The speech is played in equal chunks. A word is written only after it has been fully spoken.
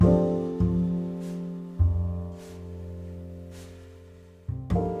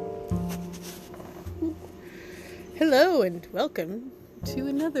Hello and welcome to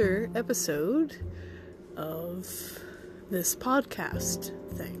another episode of this podcast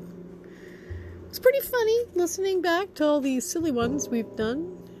thing. It's pretty funny listening back to all these silly ones we've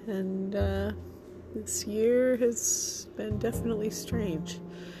done, and this year has been definitely strange.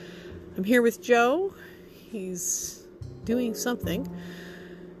 I'm here with Joe. He's doing something.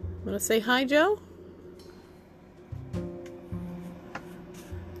 Want to say hi, Joe?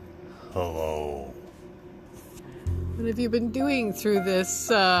 Hello. What have you been doing through this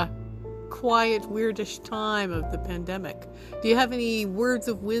quiet, weirdish time of the pandemic? Do you have any words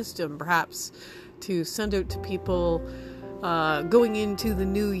of wisdom, perhaps, to send out to people going into the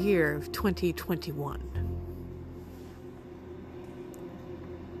new year of 2021?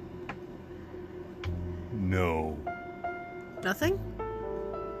 No. Nothing?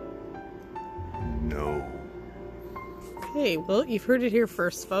 No. Okay, well, you've heard it here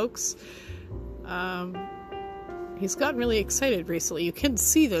first, folks. He's gotten really excited recently. You can't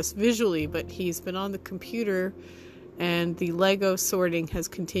see this visually, but he's been on the computer and the Lego sorting has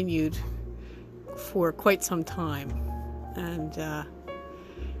continued for quite some time. And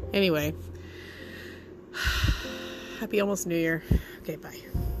anyway, happy almost New Year. Okay, bye.